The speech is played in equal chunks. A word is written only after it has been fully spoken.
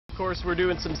course, we're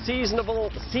doing some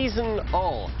seasonal.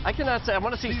 I cannot say. I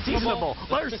want to say seasonable.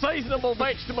 There's seasonable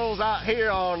vegetables out here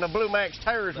on the Blue Max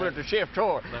Terrace with the Chef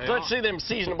Troy. So let's see them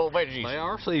seasonable veggies. They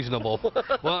are seasonable.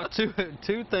 Well,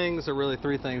 two things, or really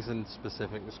three things in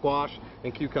specific: the squash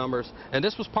and cucumbers. And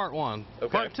this was part one.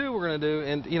 Okay. Part two, we're going to do,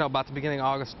 and about the beginning of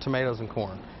August, tomatoes and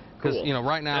corn. Because Cool.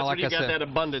 Right now, That's like when you got that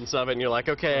abundance of it, and you're like,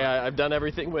 okay, I've done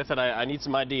everything with it. I need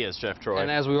some ideas, Chef Troy.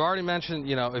 And as we've already mentioned,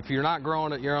 if you're not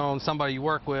growing it your own, somebody you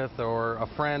work with or a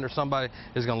friend or somebody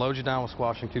is going to load you down with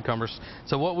squash and cucumbers.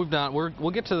 So what we've done,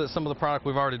 we'll get to some of the product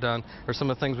we've already done, or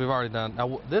some of the things we've already done.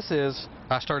 Now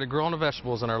I started growing the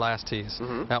vegetables in our last teas.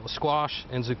 That was squash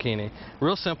and zucchini.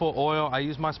 Real simple, oil. I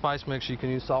use my spice mix. You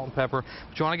can use salt and pepper.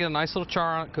 But you want to get a nice little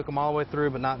char on it, cook them all the way through,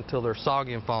 but not until they're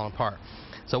soggy and falling apart.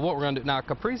 So what we're going to do now, a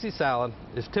caprese salad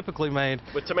is typically made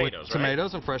with tomatoes, right?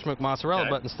 Tomatoes and fresh milk mozzarella,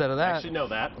 but instead of that, I actually know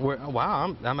that.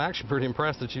 Wow, I'm actually pretty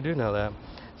impressed that you do know that.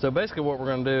 So basically what we're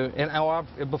going to do,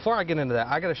 and before I get into that,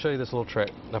 I got to show you this little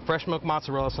trick. Now, fresh milk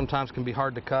mozzarella sometimes can be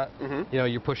hard to cut.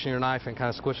 You're pushing your knife and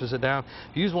kind of squishes it down.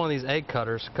 If you use one of these egg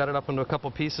cutters, cut it up into a couple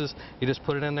pieces, you just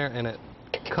put it in there and it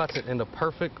cuts it into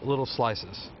perfect little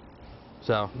slices.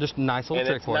 So just a nice little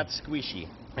trick for you. And it's not squishy.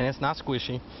 And it's not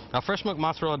squishy. Now, fresh milk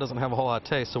mozzarella doesn't have a whole lot of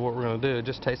taste, so what we're going to do, it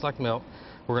just tastes like milk.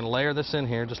 We're going to layer this in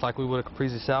here just like we would a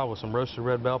caprese salad with some roasted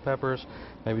red bell peppers,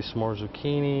 maybe some more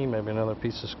zucchini, maybe another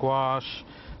piece of squash,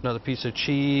 another piece of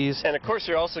cheese. And of course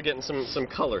you're also getting some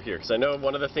color here, because I know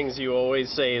one of the things you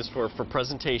always say is for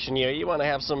presentation, you want to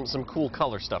have some cool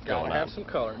color stuff going on. Gotta have some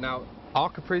color. Now, all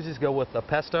capreses go with the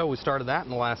pesto. We started that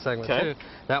in the last segment too.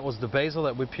 That was the basil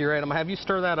that we pureed. I'm gonna have you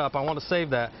stir that up. I want to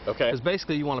save that. Okay. Because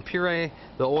basically you want to puree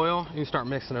the oil. You start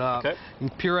mixing it up. Okay. You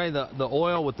puree the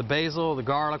oil with the basil, the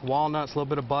garlic, walnuts, a little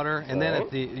bit of butter, and then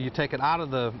you take it out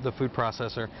of the food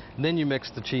processor. And then you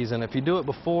mix the cheese in. If you do it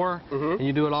before and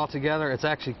you do it all together, it's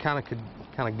actually kind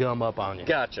of gum up on you.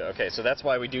 Gotcha. Okay, so that's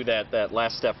why we do that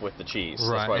last step with the cheese.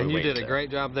 Right. And you did a great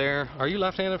job there. Are you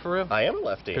left-handed for real? I am a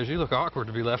lefty. Because you look awkward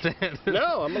to be left-handed.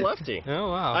 No, I'm a lefty. Oh,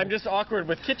 wow. I'm just awkward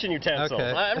with kitchen utensils.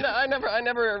 Okay. I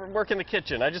never work in the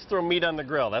kitchen. I just throw meat on the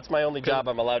grill. That's my only job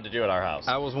I'm allowed to do at our house.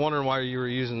 I was wondering why you were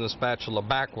using the spatula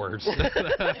backwards.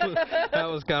 that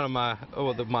was kind of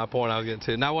my point I was getting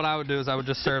to. Now what I would do is I would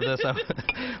just serve this.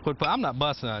 I'm not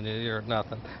busting on you. You're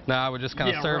nothing. Now I would just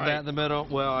kind of serve that in the middle.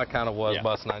 Well, I kind of was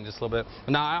busting on you just a little bit.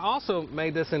 Now I also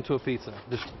made this into a pizza.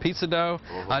 Just pizza dough.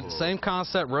 Same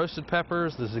concept. Roasted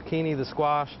peppers, the zucchini, the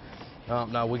squash.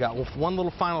 Now we got one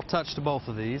little final touch to both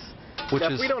of these, which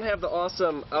is. If we don't have the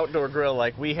awesome outdoor grill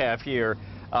like we have here,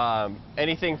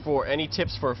 any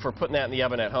tips for putting that in the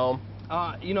oven at home?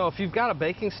 If you've got a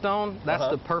baking stone, that's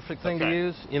the perfect thing to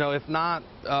use. If not,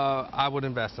 I would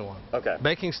invest in one. Okay.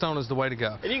 Baking stone is the way to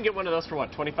go. And you can get one of those for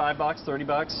what, 25 bucks, 30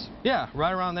 bucks? Yeah,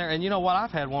 right around there. And you know what?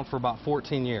 I've had one for about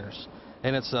 14 years.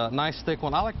 And it's a nice thick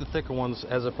one. I like the thicker ones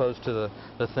as opposed to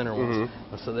the thinner ones.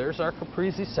 So there's our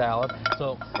caprese salad.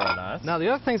 So very nice. Now the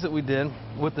other things that we did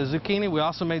with the zucchini, we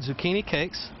also made zucchini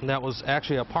cakes. That was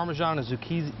actually a Parmesan and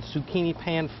zucchini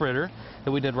pan fritter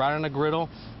that we did right on a griddle.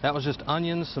 That was just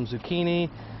onions, some zucchini,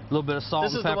 a little bit of salt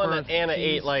and pepper. This is the one that Anna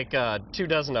ate like 2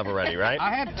 dozen of already, right?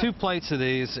 I had 2 plates of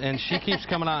these, and she keeps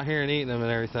coming out here and eating them and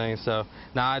everything. So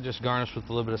now I just garnished with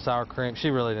a little bit of sour cream. She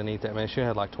really didn't eat that many. She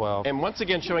had like 12. And once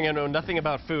again, showing I know nothing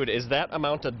about food, is that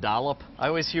amount a dollop? I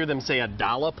always hear them say a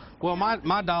dollop. Well,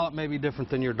 my dollop may be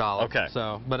different than your dollop. Okay.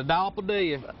 But a dollop will do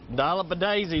you. Dollop a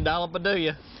daisy, dollop a do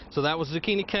you. So that was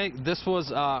zucchini cake. This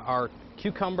was our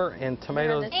cucumber and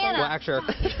tomatoes. Well, actually,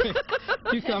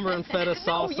 our cucumber and feta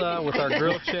salsa with our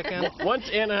grilled chicken. Once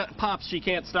Anna pops, she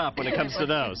can't stop when it comes to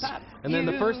those. And then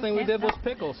the first thing we did was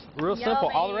pickles. Real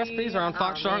simple. All the recipes are on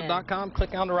foxshark.com.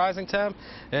 Click on the Rising tab.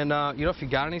 And, if you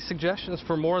got any suggestions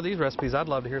for more of these recipes, I'd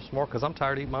love to hear some more because I'm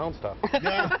tired of eating my own stuff.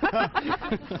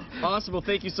 Awesome. Well,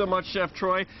 thank you so much, Chef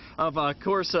Troy. Of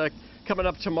course, coming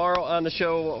up tomorrow on the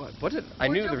show, I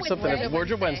knew there was something.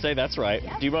 Wardrobe Wednesday. That's right.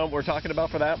 Do you know what we're talking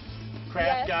about for that?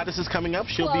 Craft Goddess is coming up.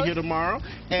 She'll be here tomorrow.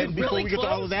 And before we get to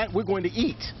all of that, we're going to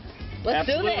eat. Let's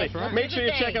do this. Make sure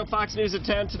you check out Fox News at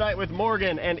 10 tonight with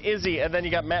Morgan and Izzy. And then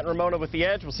you got Matt and Ramona with The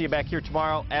Edge. We'll see you back here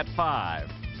tomorrow at 5.